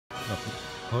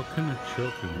How can I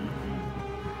choke him?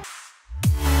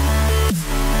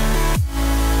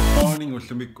 Morning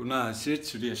ullumikkunaasiit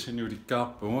suliassani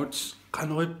ulikkaavillugu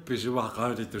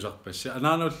qanerippisuvaqaalitusarpassi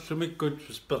anaanullumikkut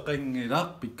peqingilaq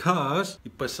because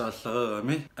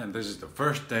ippassaallererami and this is the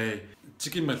first day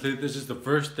tikimalli this is the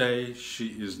first day she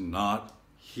is not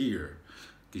here.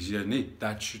 Kisiani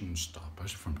that shouldn't stop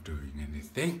us from doing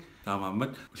anything.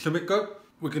 Tamammat ullumikkut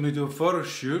we're going to do a photo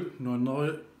shoot. No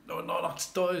not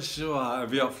stories so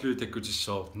we are flew the good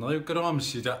salt. No you can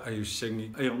see that are you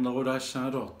singing I don't know what I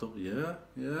sound yeah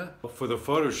for the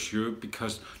photo shoot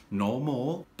because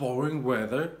normal boring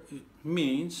weather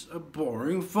means a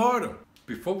boring photo.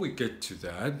 Before we get to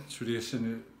that so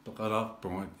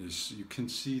is you can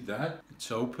see that it's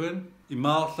open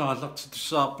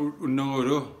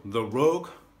the Rogue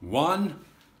One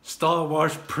Star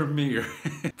Wars premiere.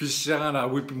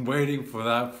 We've been waiting for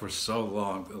that for so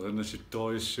long.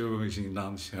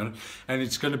 And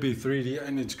it's going to be 3D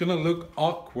and it's going to look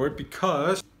awkward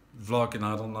because vlogging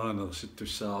I don't know to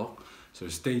sell. So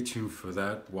stay tuned for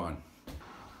that one.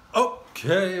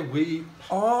 Okay,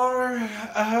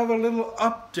 I have a little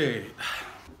update.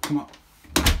 Come on.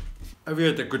 Have you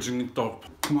had a good thing top?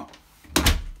 Come on.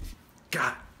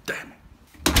 God damn it.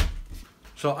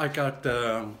 So I got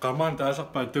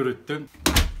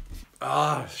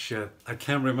shit. I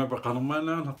can't remember.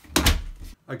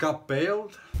 I got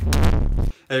bailed.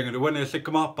 And when I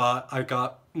come up, I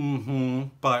got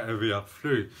by a VR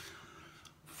flu.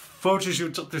 Photo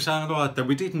shoot to sound that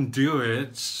we didn't do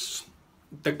it.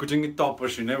 The good thing top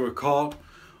was you never called.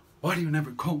 Why do you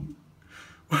never call me?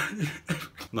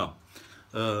 No.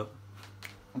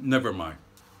 Never mind.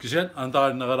 We're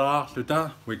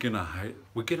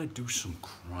gonna do some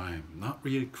crime. Not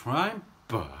really crime,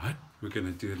 but we're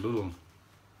gonna do a little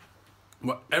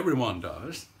what everyone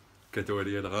does.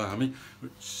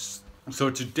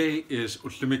 So today is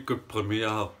ultimate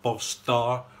premiere for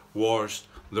Star Wars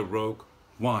The Rogue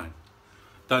One.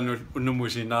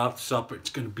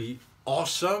 It's gonna be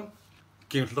awesome.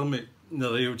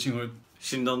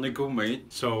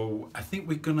 So I think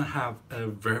we're gonna have a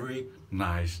very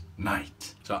nice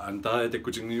night. So I'm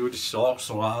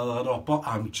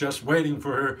just waiting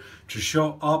for her to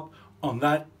show up on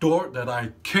that door that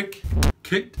I kicked.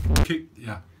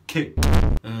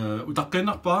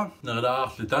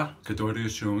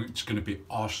 It's gonna be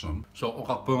awesome. So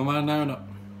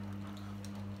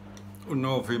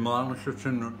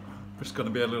it's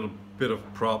gonna be a little bit of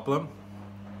problem.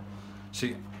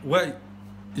 See, wait.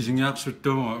 Isn't absolute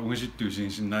dumb when she does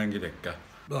in Nangideka.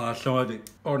 Somebody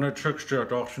on a trickster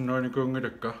doctor, no going at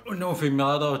a no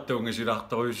female doing is it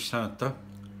after Santa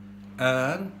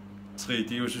and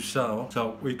 3D yourself.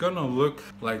 So we're gonna look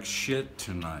like shit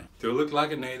tonight. Do I look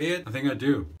like an idiot? I think I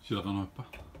do.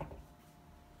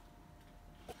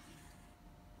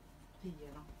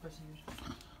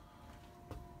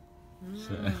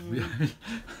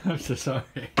 I'm so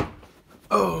sorry.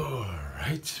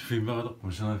 Alright,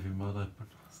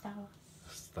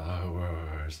 Star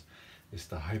Wars. Is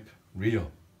the hype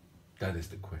real? That is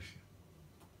the question.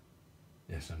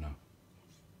 Yes or no?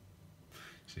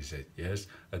 She said yes,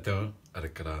 I don't.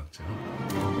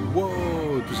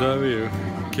 Whoa,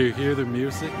 can you hear the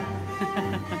music?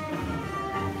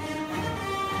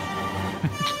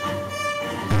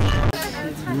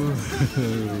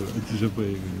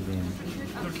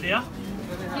 Yeah,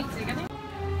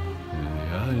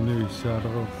 I know you shot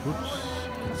off. Oops.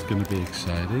 It's gonna be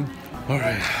exciting.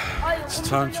 Alright, it's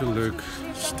time to look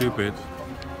stupid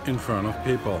in front of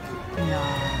people.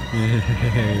 Yay.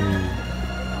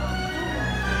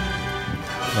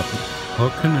 How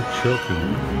can I choke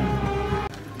him?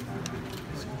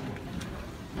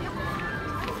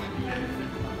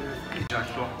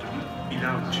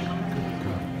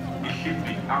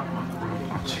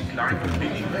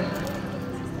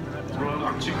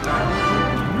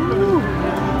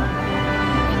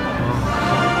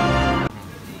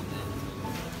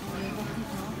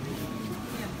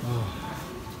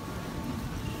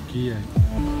 Yeah.